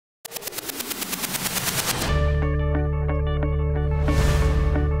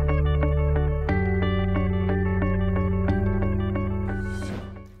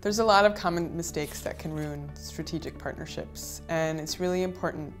There's a lot of common mistakes that can ruin strategic partnerships, and it's really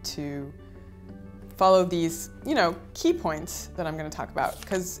important to follow these, key points that I'm going to talk about,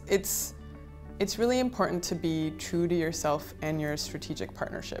 because it's really important to be true to yourself and your strategic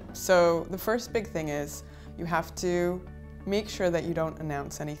partnership. So the first big thing is you have to make sure that you don't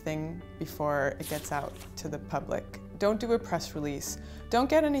announce anything before it gets out to the public. Don't do a press release. Don't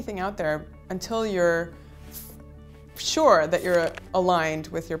get anything out there until you're sure that you're aligned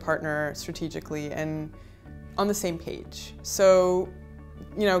with your partner strategically and on the same page. So,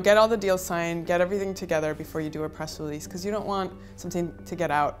 get all the deals signed, get everything together before you do a press release, because you don't want something to get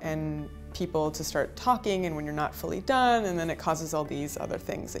out and people to start talking, and when you're not fully done, and then it causes all these other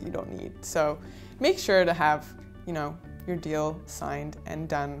things that you don't need. So make sure to have, your deal signed and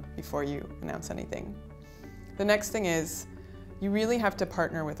done before you announce anything. The next thing is you really have to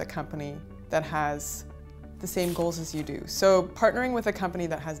partner with a company that has the same goals as you do. So partnering with a company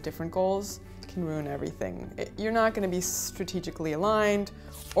that has different goals can ruin everything. You're not going to be strategically aligned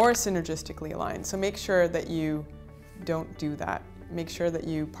or synergistically aligned. So make sure that you don't do that. Make sure that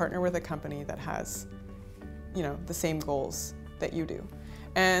you partner with a company that has, the same goals that you do.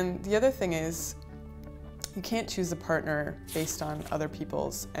 And the other thing is, you can't choose a partner based on other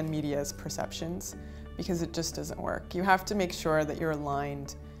people's and media's perceptions, because it just doesn't work. You have to make sure that you're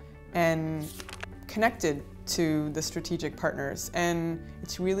aligned and connected to the strategic partners. And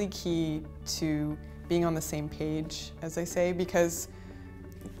it's really key to being on the same page, as I say, because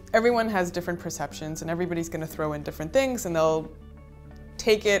everyone has different perceptions and everybody's going to throw in different things and they'll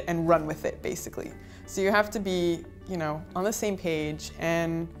take it and run with it, basically. So you have to be, on the same page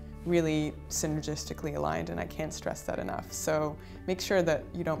and really synergistically aligned, and I can't stress that enough. So make sure that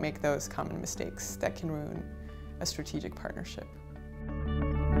you don't make those common mistakes that can ruin a strategic partnership.